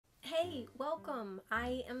Hey, welcome!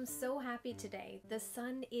 I am so happy today. The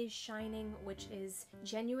sun is shining, which is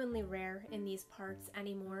genuinely rare in these parts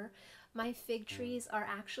anymore. My fig trees are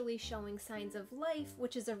actually showing signs of life,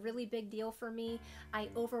 which is a really big deal for me. I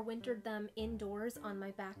overwintered them indoors on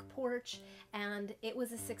my back porch, and it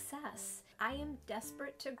was a success. I am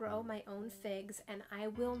desperate to grow my own figs, and I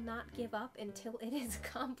will not give up until it is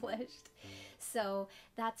accomplished. So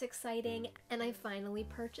that's exciting, and I finally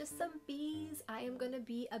purchased some bees. I am going to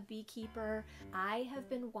be a beekeeper. I have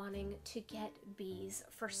been wanting to get bees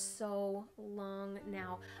for so long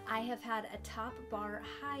now. I have had a top bar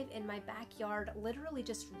hive in my backyard literally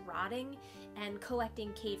just rotting and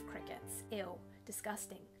collecting cave crickets. Ew,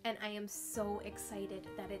 disgusting. And I am so excited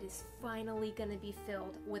that it is finally going to be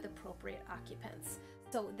filled with appropriate occupants.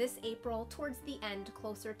 So this April, towards the end,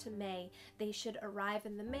 closer to May, they should arrive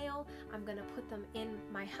in the mail. I'm going to put them in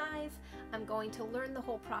my hive. I'm going to learn the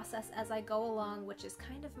whole process as I go along, which is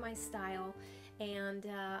kind of my style. And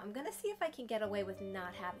I'm going to see if I can get away with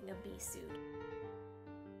not having a bee suit.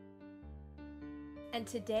 And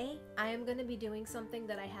today, I am going to be doing something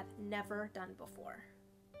that I have never done before.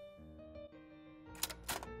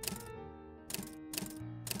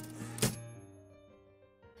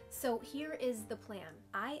 So here is the plan.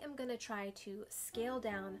 I am going to try to scale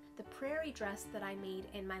down the prairie dress that I made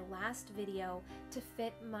in my last video to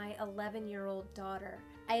fit my 11-year-old daughter.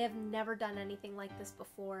 I have never done anything like this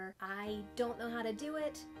before. I don't know how to do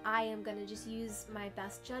it. I am going to just use my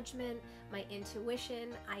best judgment, my intuition.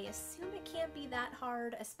 I assume it can't be that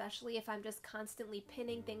hard, especially if I'm just constantly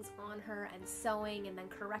pinning things on her and sewing and then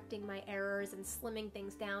correcting my errors and slimming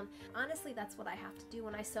things down. Honestly, that's what I have to do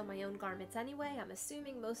when I sew my own garments anyway. I'm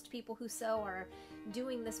assuming most people who sew are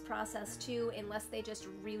doing this process too, unless they just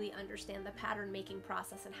really understand the pattern making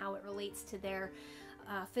process and how it relates to their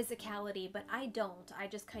physicality, but I don't. I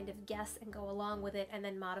just kind of guess and go along with it and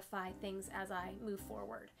then modify things as I move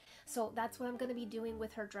forward. So that's what I'm going to be doing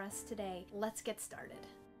with her dress today. Let's get started.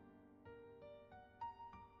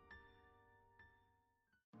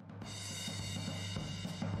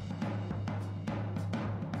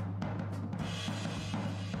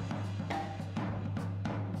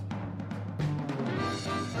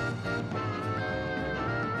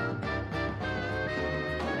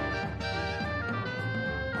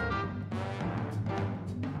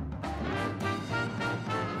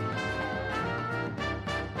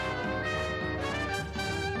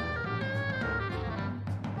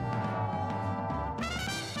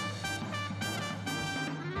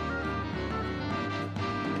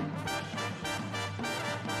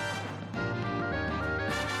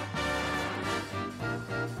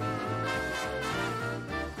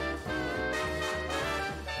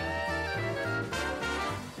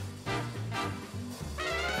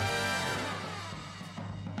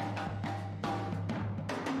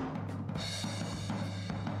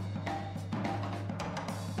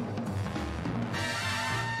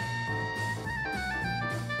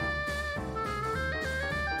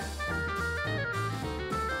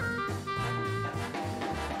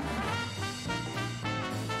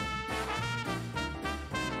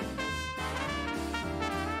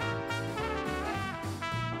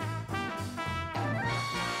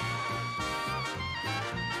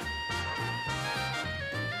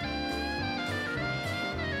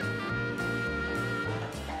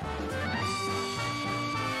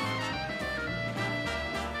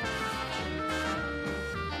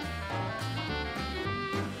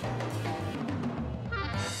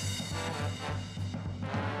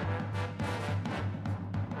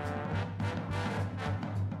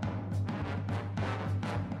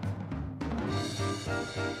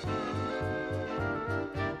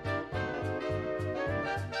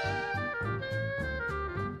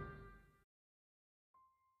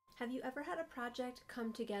 Have you ever had a project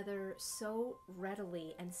come together so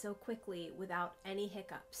readily and so quickly without any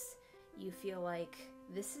hiccups? You feel like,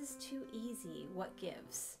 this is too easy, what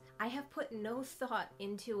gives? I have put no thought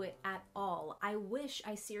into it at all. I wish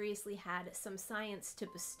I seriously had some science to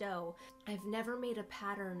bestow. I've never made a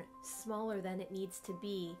pattern smaller than it needs to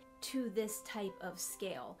be to this type of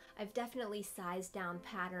scale. I've definitely sized down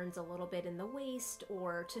patterns a little bit in the waist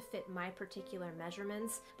or to fit my particular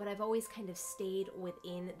measurements, but I've always kind of stayed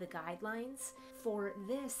within the guidelines. For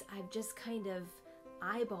this, I've just kind of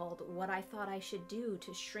eyeballed what I thought I should do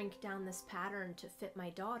to shrink down this pattern to fit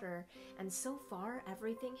my daughter, and so far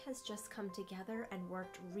everything has just come together and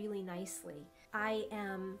worked really nicely. I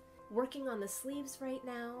am working on the sleeves right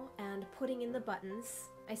now and putting in the buttons.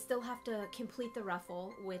 I still have to complete the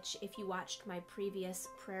ruffle, which if you watched my previous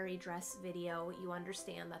prairie dress video, you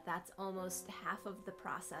understand that that's almost half of the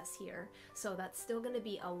process here. So that's still going to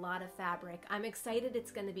be a lot of fabric. I'm excited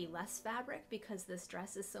it's going to be less fabric because this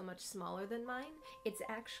dress is so much smaller than mine. It's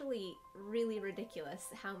actually really ridiculous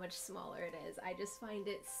how much smaller it is. I just find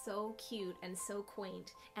it so cute and so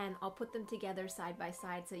quaint, and I'll put them together side by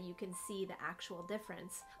side so you can see the actual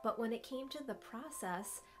difference. But when it came to the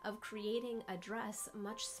process of creating a dress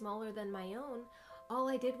much smaller than my own, all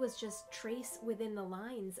I did was just trace within the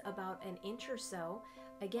lines about an inch or so.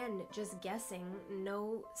 Again, just guessing,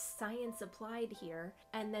 no science applied here,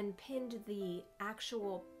 and then pinned the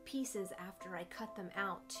actual pieces after I cut them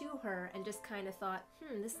out to her and just kind of thought,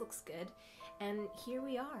 this looks good. And here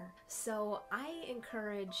we are. So I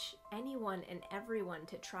encourage anyone and everyone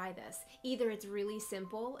to try this. Either it's really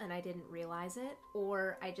simple and I didn't realize it,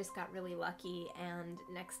 or I just got really lucky and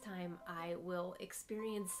next time I will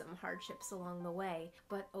experience some hardships along the way.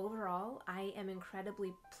 But overall, I am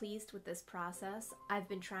incredibly pleased with this process. I've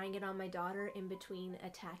been trying it on my daughter in between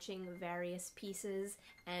attaching various pieces,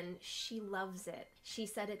 and she loves it. She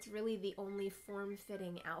said it's really the only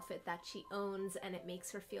form-fitting outfit that she owns, and it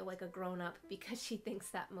makes her feel like a grown-up because she thinks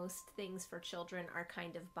that most things for children are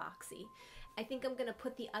kind of boxy. I think I'm gonna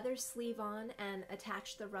put the other sleeve on and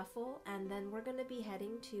attach the ruffle, and then we're gonna be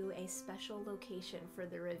heading to a special location for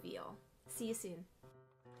the reveal. See you soon.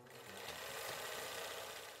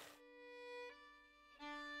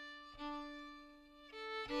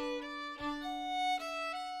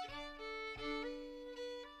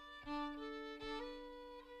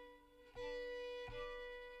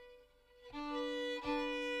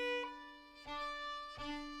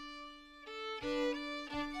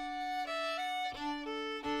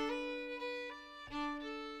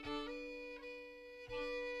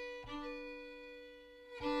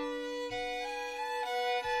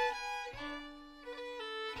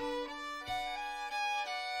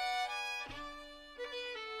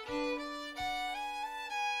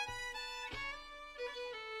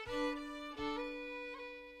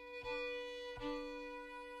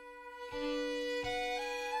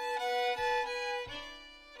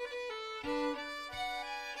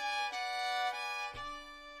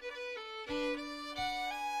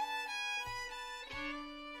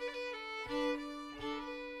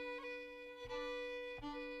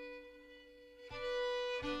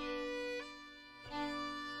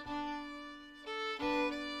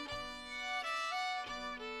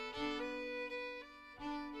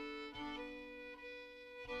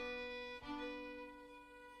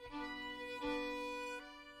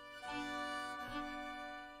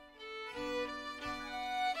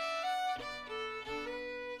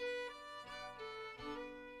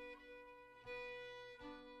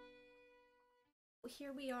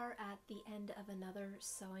 Here we are at the end of another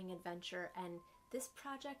sewing adventure, and this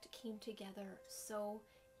project came together so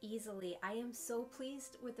easily. I am so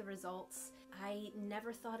pleased with the results. I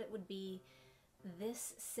never thought it would be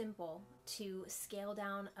this simple to scale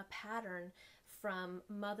down a pattern from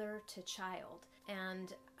mother to child,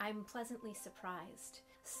 and I'm pleasantly surprised.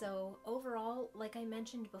 So overall, like I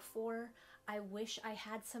mentioned before, I wish I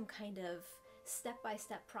had some kind of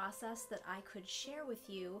step-by-step process that I could share with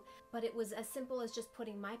you, but it was as simple as just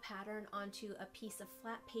putting my pattern onto a piece of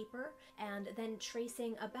flat paper and then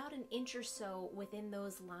tracing about an inch or so within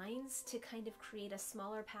those lines to kind of create a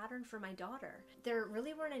smaller pattern for my daughter. There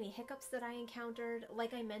really weren't any hiccups that I encountered.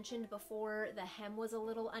 Like I mentioned before, the hem was a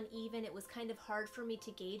little uneven. It was kind of hard for me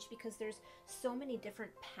to gauge because there's so many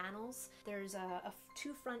different panels. There's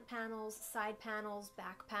two front panels, side panels,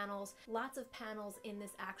 back panels, lots of panels in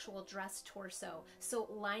this actual dress torso. So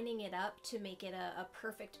lining it up to make it a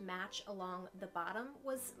perfect match along the bottom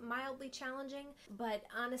was mildly challenging, but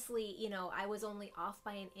honestly, you know, I was only off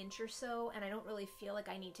by an inch or so, and I don't really feel like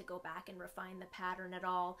I need to go back and refine the pattern at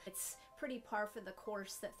all. It's pretty par for the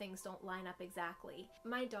course that things don't line up exactly.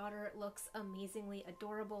 My daughter looks amazingly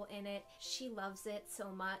adorable in it. She loves it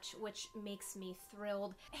so much, which makes me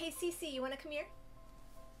thrilled. Hey Cece, you want to come here?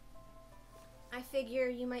 I figure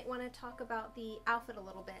you might want to talk about the outfit a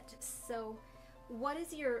little bit. So, what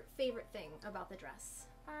is your favorite thing about the dress?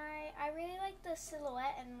 I really like the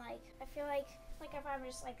silhouette, and like I feel like if I'm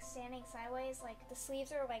just like standing sideways, like the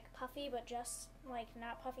sleeves are like puffy but just like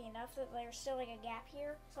not puffy enough that there's still like a gap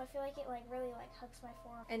here. So I feel like it like really like hugs my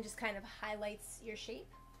form. And just kind of highlights your shape?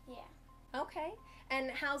 Yeah. Okay. And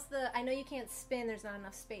how's the, I know you can't spin, there's not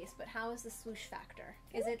enough space, but how is the swoosh factor?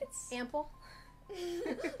 Is it ample?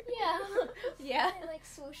 Yeah. Yeah. I like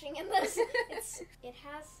swooshing in this. It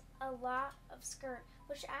has a lot of skirt,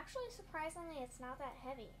 which actually surprisingly it's not that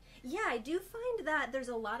heavy. Yeah, I do find that there's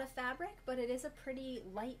a lot of fabric, but it is a pretty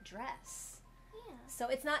light dress. Yeah. So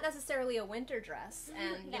it's not necessarily a winter dress,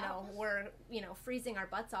 and you No. know, we're, you know, freezing our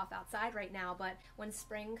butts off outside right now, but when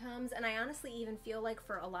spring comes, and I honestly even feel like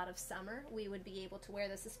for a lot of summer we would be able to wear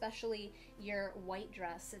this, especially your white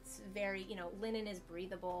dress. It's very, you know, linen is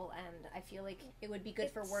breathable, and I feel like it would be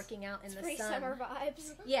good for working out in the Pretty sun. summer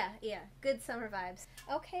vibes. Yeah, good summer vibes.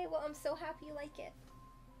 Okay, well, I'm so happy you like it.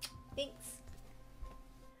 Thanks.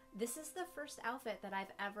 This is the first outfit that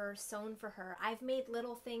I've ever sewn for her. I've made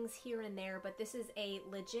little things here and there, but this is a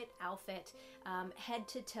legit outfit, head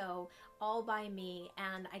to toe, all by me,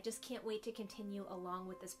 and I just can't wait to continue along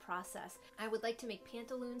with this process. I would like to make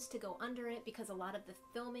pantaloons to go under it because a lot of the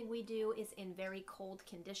filming we do is in very cold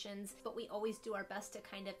conditions, but we always do our best to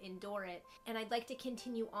kind of endure it. And I'd like to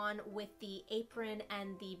continue on with the apron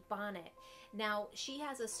and the bonnet. Now, she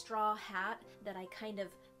has a straw hat that I kind of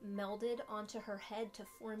melded onto her head to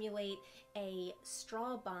formulate a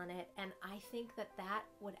straw bonnet, and I think that that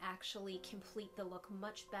would actually complete the look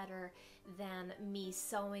much better than me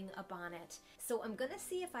sewing a bonnet. So I'm gonna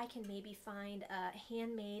see if I can maybe find a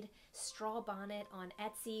handmade straw bonnet on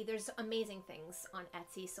Etsy. There's amazing things on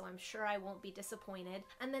Etsy, so I'm sure I won't be disappointed.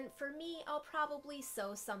 And then for me, I'll probably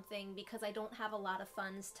sew something because I don't have a lot of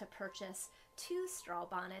funds to purchase 2 straw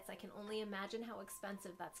bonnets. I can only imagine how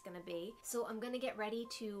expensive that's gonna be. So I'm gonna get ready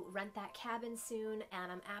to rent that cabin soon,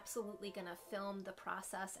 and I'm absolutely gonna film the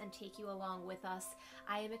process and take you along with us.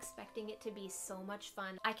 I am expecting it to be so much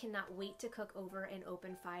fun. I cannot wait to cook over an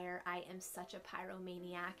open fire. I am such a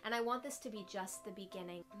pyromaniac, and I want this to be just the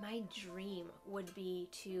beginning. My dream would be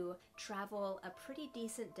to travel a pretty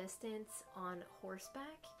decent distance on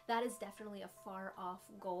horseback. That is definitely a far off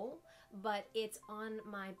goal, but it's on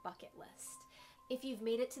my bucket list. If you've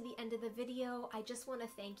made it to the end of the video, I just want to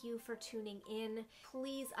thank you for tuning in.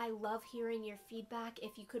 Please, I love hearing your feedback.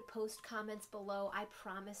 If you could post comments below, I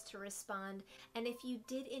promise to respond. And if you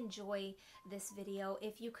did enjoy this video,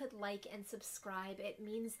 if you could like and subscribe, it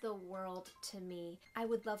means the world to me. I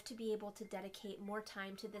would love to be able to dedicate more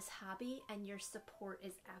time to this hobby, and your support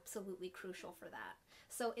is absolutely crucial for that.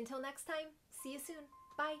 So until next time, see you soon.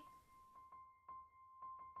 Bye.